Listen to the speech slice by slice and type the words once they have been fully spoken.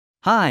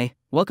Hi,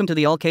 welcome to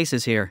the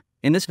AllCasesHere.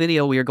 In this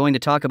video we are going to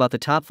talk about the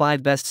top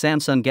 5 best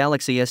Samsung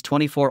Galaxy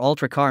S24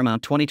 Ultra car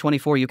mount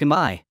 2024 you can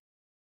buy.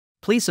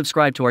 Please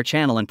subscribe to our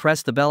channel and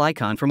press the bell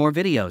icon for more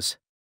videos.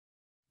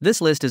 This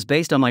list is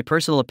based on my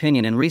personal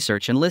opinion and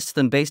research and lists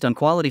them based on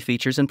quality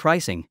features and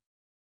pricing.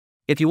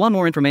 If you want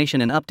more information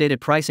and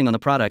updated pricing on the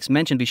products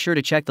mentioned, be sure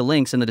to check the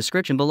links in the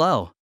description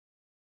below.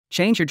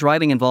 Change your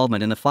driving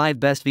involvement in the 5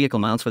 best vehicle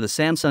mounts for the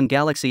Samsung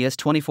Galaxy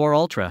S24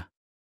 Ultra.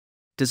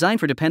 Designed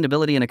for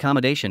dependability and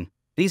accommodation,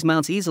 these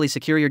mounts easily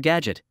secure your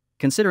gadget,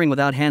 considering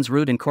without hands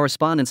root and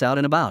correspondence out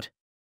and about.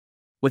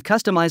 With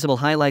customizable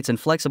highlights and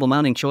flexible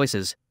mounting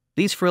choices,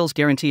 these frills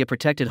guarantee a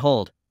protected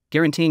hold,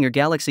 guaranteeing your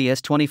Galaxy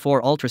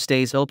S24 Ultra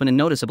stays open and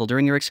noticeable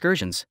during your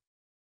excursions.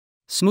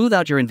 Smooth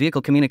out your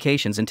in-vehicle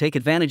communications and take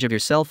advantage of your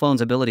cell phone's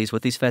abilities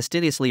with these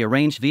fastidiously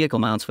arranged vehicle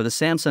mounts for the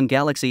Samsung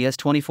Galaxy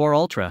S24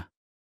 Ultra.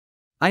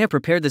 I have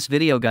prepared this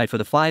video guide for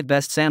the 5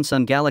 best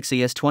Samsung Galaxy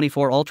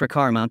S24 Ultra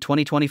car mount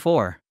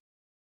 2024.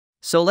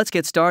 So let's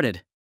get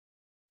started.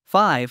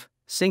 5.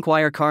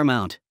 SyncWire car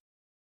mount.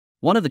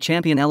 One of the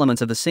champion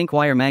elements of the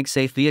SyncWire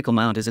MagSafe vehicle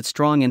mount is its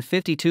strong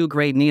N52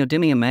 grade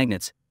neodymium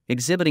magnets,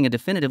 exhibiting a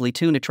definitively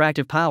tuned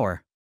attractive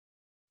power.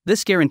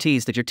 This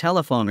guarantees that your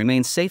telephone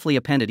remains safely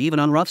appended even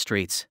on rough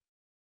streets.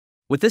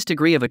 With this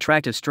degree of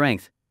attractive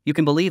strength, you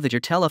can believe that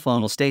your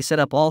telephone will stay set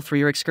up all through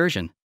your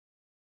excursion.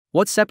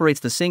 What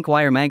separates the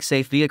SyncWire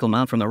MagSafe vehicle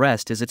mount from the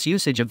rest is its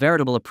usage of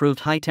veritable approved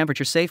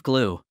high-temperature safe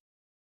glue.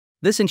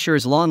 This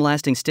ensures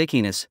long-lasting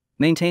stickiness,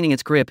 maintaining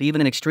its grip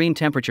even in extreme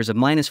temperatures of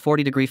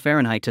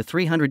 -40°F to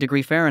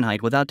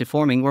 300°F without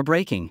deforming or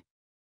breaking.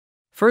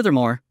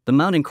 Furthermore, the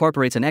mount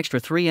incorporates an extra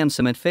 3M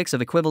cement fix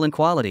of equivalent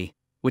quality,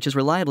 which is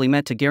reliably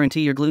met to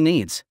guarantee your glue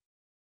needs.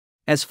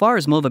 As far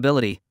as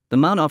movability, the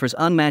mount offers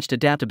unmatched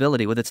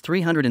adaptability with its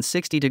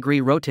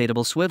 360-degree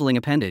rotatable swiveling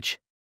appendage.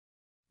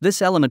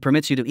 This element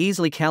permits you to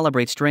easily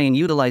calibrate strain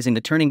utilizing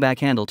the turning back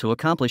handle to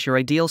accomplish your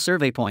ideal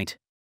survey point.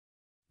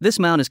 This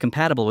mount is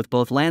compatible with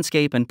both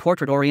landscape and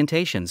portrait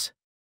orientations.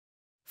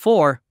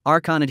 4.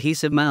 Archon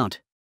adhesive mount.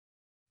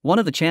 One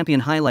of the champion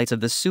highlights of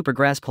this super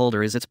grasp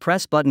holder is its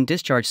press button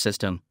discharge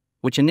system,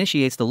 which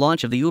initiates the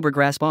launch of the Uber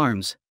grasp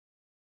arms.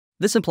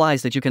 This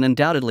implies that you can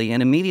undoubtedly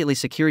and immediately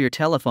secure your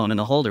telephone in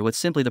the holder with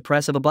simply the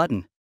press of a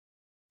button.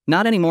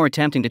 Not anymore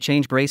attempting to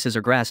change braces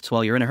or grasps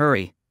while you're in a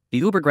hurry. The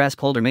Uber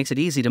grasp holder makes it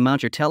easy to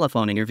mount your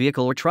telephone in your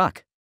vehicle or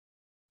truck.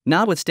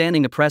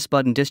 Notwithstanding the press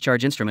button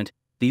discharge instrument,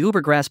 the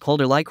Uber grasp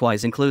holder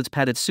likewise includes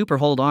padded super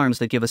hold arms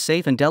that give a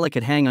safe and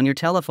delicate hang on your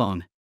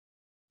telephone.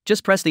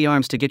 Just press the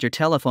arms to get your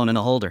telephone in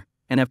the holder,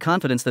 and have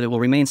confidence that it will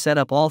remain set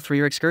up all through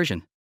your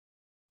excursion.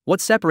 What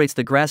separates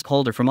the grasp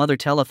holder from other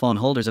telephone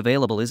holders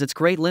available is its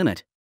great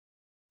limit.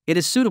 It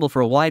is suitable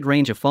for a wide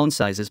range of phone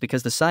sizes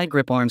because the side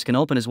grip arms can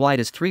open as wide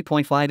as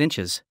 3.5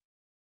 inches.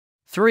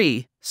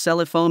 3.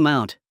 Cell phone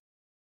mount.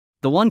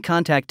 The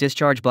one-contact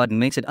discharge button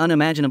makes it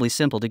unimaginably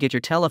simple to get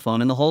your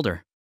telephone in the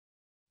holder.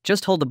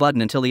 Just hold the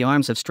button until the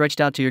arms have stretched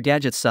out to your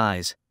gadget's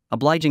size,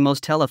 obliging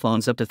most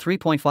telephones up to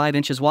 3.5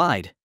 inches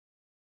wide.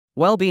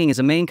 Well-being is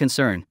a main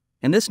concern,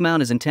 and this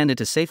mount is intended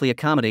to safely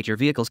accommodate your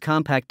vehicle's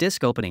compact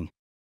disc opening.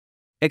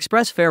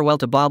 Express farewell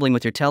to bobbling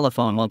with your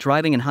telephone while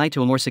driving and hie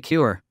to a more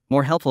secure,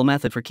 more helpful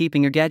method for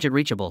keeping your gadget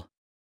reachable.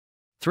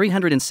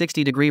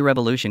 360-degree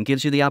revolution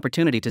gives you the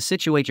opportunity to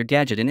situate your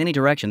gadget in any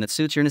direction that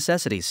suits your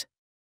necessities.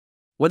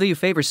 Whether you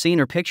favor scene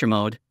or picture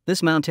mode,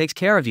 this mount takes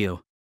care of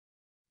you.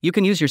 You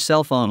can use your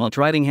cell phone while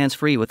driving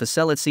hands-free with the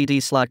Cell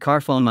CD slot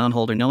car phone mount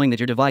holder, knowing that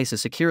your device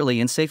is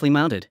securely and safely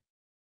mounted.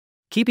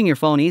 Keeping your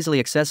phone easily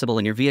accessible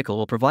in your vehicle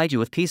will provide you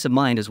with peace of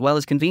mind as well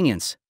as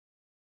convenience.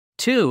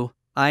 2.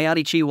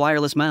 IoT Qi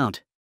wireless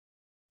mount.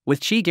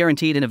 With Qi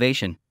guaranteed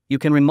innovation, you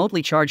can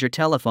remotely charge your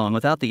telephone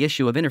without the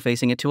issue of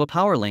interfacing it to a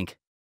power link.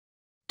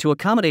 To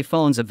accommodate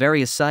phones of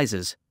various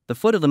sizes, the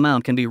foot of the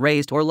mount can be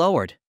raised or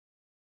lowered.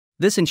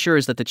 This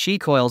ensures that the Qi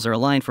coils are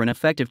aligned for an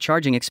effective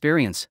charging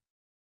experience.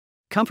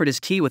 Comfort is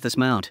key with this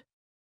mount.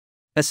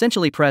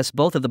 Essentially press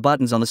both of the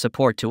buttons on the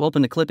support to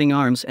open the clipping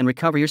arms and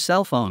recover your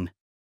cell phone.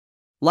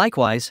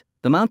 Likewise,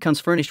 the mount comes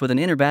furnished with an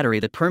inner battery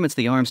that permits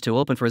the arms to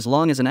open for as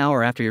long as an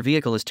hour after your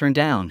vehicle is turned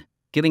down,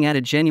 giving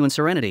added genuine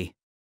serenity.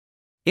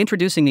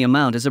 Introducing the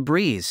mount is a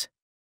breeze.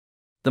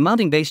 The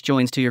mounting base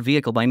joins to your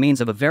vehicle by means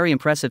of a very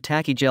impressive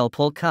tacky gel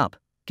pull cup,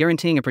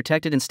 guaranteeing a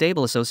protected and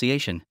stable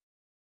association.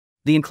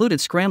 The included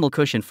scramble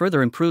cushion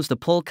further improves the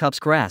pull cup's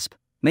grasp,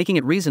 making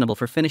it reasonable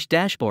for finished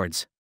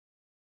dashboards.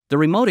 The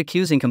remote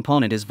accusing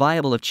component is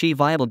viable of Qi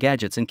viable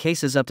gadgets in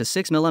cases up to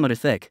 6 mm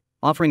thick,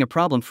 offering a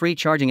problem-free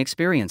charging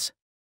experience.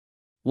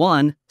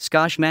 1.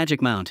 Scotch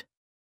Magic Mount.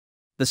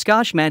 The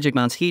Scotch Magic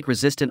Mount's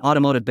heat-resistant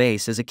automotive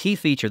base is a key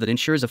feature that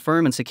ensures a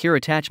firm and secure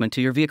attachment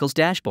to your vehicle's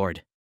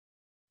dashboard.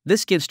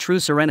 This gives true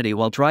serenity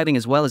while driving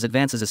as well as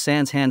advances a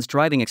sans-hands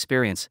driving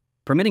experience,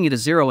 permitting you to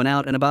zero in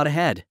out and about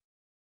ahead.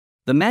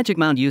 The Magic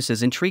Mount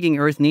uses intriguing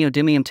earth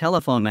neodymium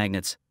telephone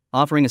magnets,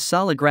 offering a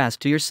solid grasp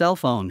to your cell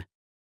phone.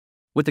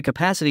 With the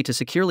capacity to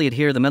securely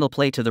adhere the metal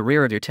plate to the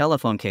rear of your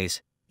telephone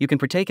case, you can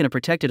partake in a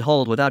protected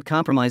hold without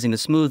compromising the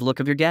smooth look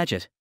of your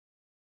gadget.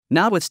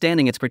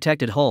 Notwithstanding its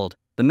protected hold,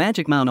 The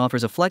Magic Mount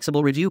offers a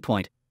flexible review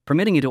point,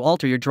 permitting you to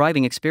alter your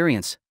driving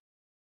experience.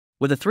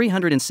 With a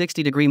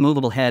 360-degree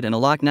movable head and a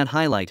lock nut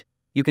highlight,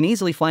 you can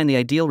easily find the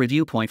ideal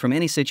review point from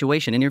any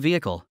situation in your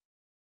vehicle.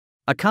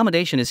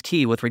 Accommodation is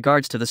key with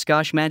regards to the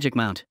Scotch Magic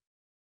Mount.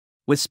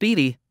 With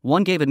speedy,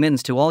 1 gig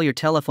admittance to all your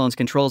telephone's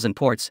controls and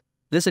ports,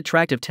 this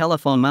attractive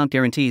telephone mount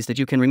guarantees that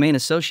you can remain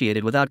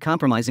associated without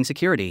compromising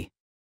security.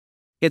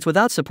 Its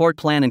without support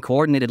plan and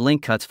coordinated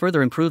link cuts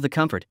further improve the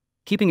comfort,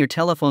 keeping your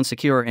telephone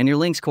secure and your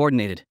links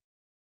coordinated.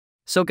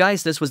 So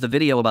guys, this was the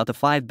video about the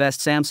 5 best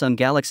Samsung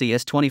Galaxy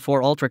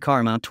S24 Ultra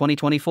car mount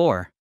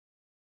 2024.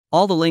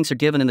 All the links are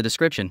given in the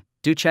description,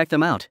 do check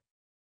them out.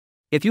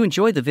 If you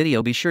enjoyed the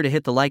video, be sure to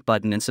hit the like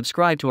button and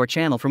subscribe to our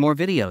channel for more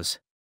videos.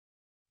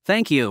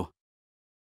 Thank you.